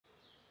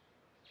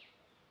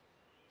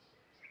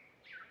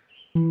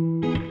จะ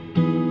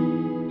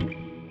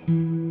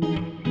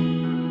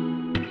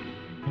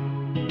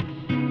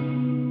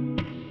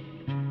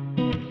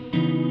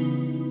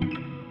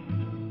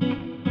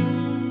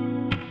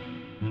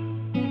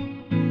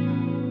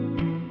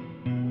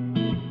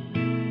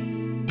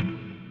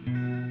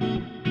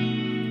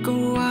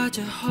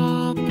หอ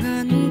บเงิ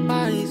นไป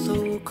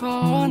สู่ขอ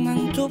นั่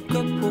งจุบ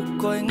กับผูก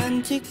กอยเงิน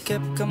ที่เก็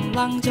บกำ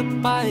ลังจะ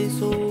ไป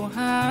สู่ห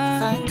า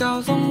แฟนเก่า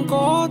ส่งโก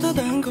เธอเ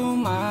ดินเข้า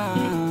มา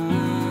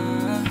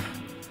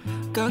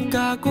ก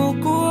ะก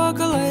ลัว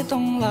ก็เลยต้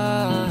องลา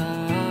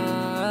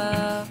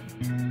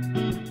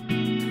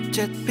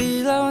7 ปี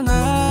แล้วน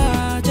ะ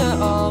จะ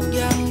ออก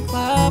ยังค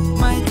รับ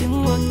ไม่ถึง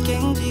รถเก๋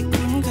งที่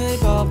คุณเคย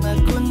บอกนะ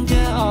คุณจ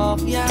ะออก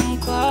ยัง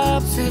ครั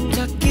บเศรษฐ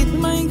กิจ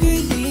ไม่ค่อย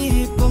ดี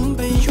ผมไ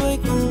ปช่วย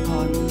คุณผ่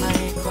อนไม่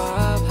ค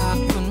รับหาก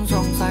คุณส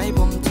งสัยผ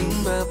มทิ้ง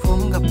เบอร์ผม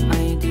กับไอ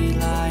ดี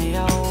ไลน์เ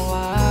อาไ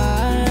ว้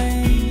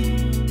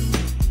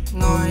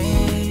หน่อย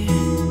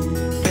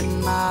เป็น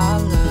มา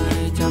เลย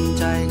จำ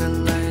ใจกัน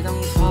เลยต้อง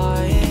ถอ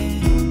ย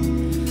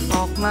อ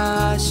อกมา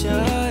เฉ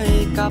ย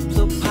กับ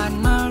สุพรรณ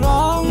มาร้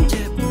องเ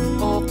จ็บ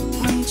อก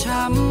มัน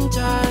ช้ำใ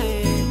จ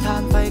ทา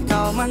นไฟเก่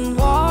ามัน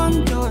ร้อน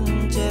จน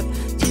เจ็บ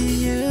ที่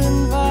ยืน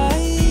ไว้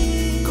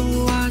ก็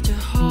ว่าจะ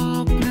หอ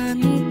บเงิ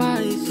นไป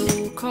สู่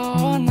ขอ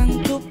นั่ง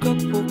จุบกับ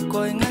ผูกก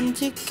อยเงิน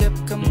ที่เก็บ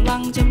กำลั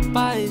งจะไป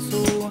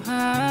สู่ห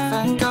าแฟ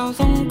นเก่า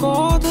ส่งโก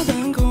เธอเดิ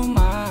นเข้าม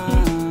า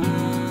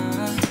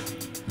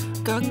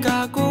กะ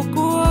ก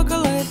ลัวก็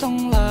เลยต้อง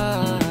ลา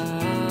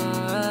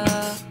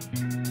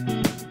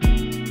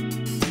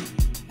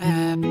แอ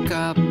บก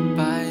ลับไ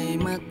ป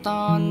เมื่อต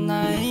อนไหน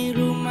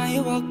รู้ไหม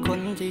ว่าค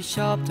นที่ช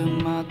อบเธอ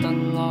มาต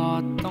ลอ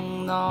ดต้อง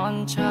นอน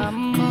ช้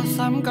ำข้อ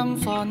ซ้ำค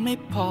ำสอนไม่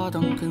พอ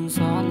ต้องขึ้นส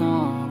อนอ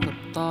กับ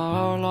ตอ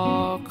รอ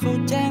เขา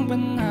แจ้งปั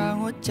ญหา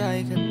หัวใจ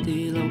คดี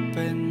เราเ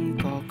ป็น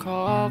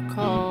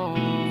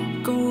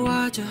ก็ว่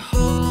าจะห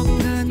อบ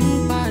เงิน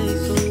ไป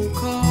สู่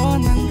ขอ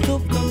นั่งจุ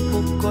บกับผู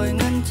กกอยเ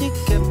งินที่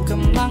เก็บก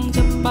ำลังจ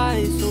ะไป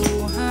สู่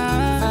หา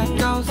แฟน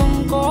เก่าส่ง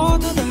โก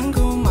เธอเดินเ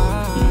ข้ามา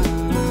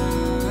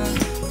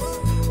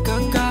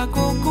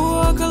กลัว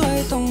ก็เล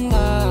ยต้องล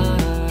า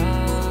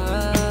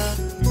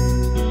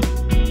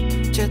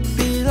7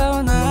 ปีแล้ว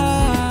นะ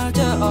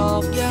จะออ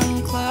กยัง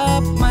ครั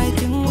บไม่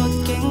ถึงรถ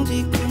เก๋ง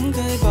ที่คุณเค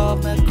ยบอก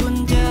นะคุณ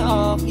จะอ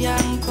อกยั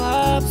งค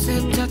รับเศร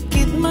ษฐ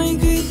กิจไม่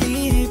ค่อยดี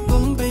ผ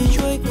มไป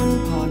ช่วยคุณ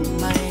ผ่อน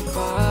ไม่ค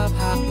รับ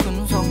หากคุณ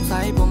สงสั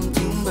ยผม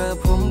ทิ้งเบอร์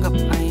ผมกับ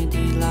ไอ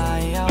ดีไล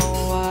น์เอา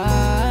ไว้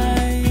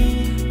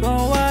ก็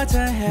ว่าจ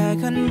ะแห่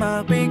ขันหมา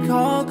กไปข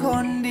อค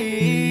นดี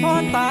พ่อ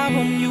ตาผ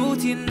มอยู่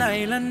ที่ไหน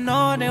ละเน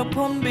าะเดี๋ยวผ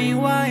มไป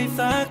ไหว้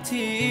สัก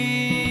ที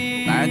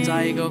แต่ใจ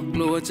ก็ก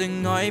ลัวจะ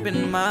ง้อยเป็น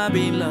ม้า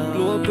บีเลยก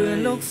ลัวปืน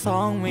ลูกซอ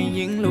งไม่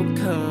ยิงลูก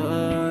เค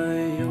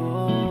ย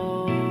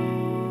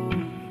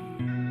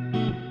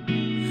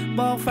บ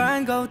อกแฟน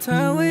เก่าเธอ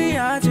ว่าอ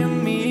ยากจะ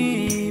มี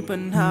ปั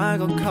ญหา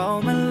ก็เข้า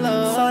มาเล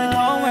ยสร้อยท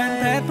องแหวน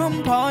เพชรผม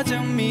พอจะ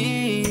มี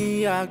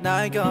อยากได้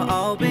ก็เอ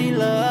าไป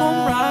เลยผม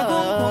รัก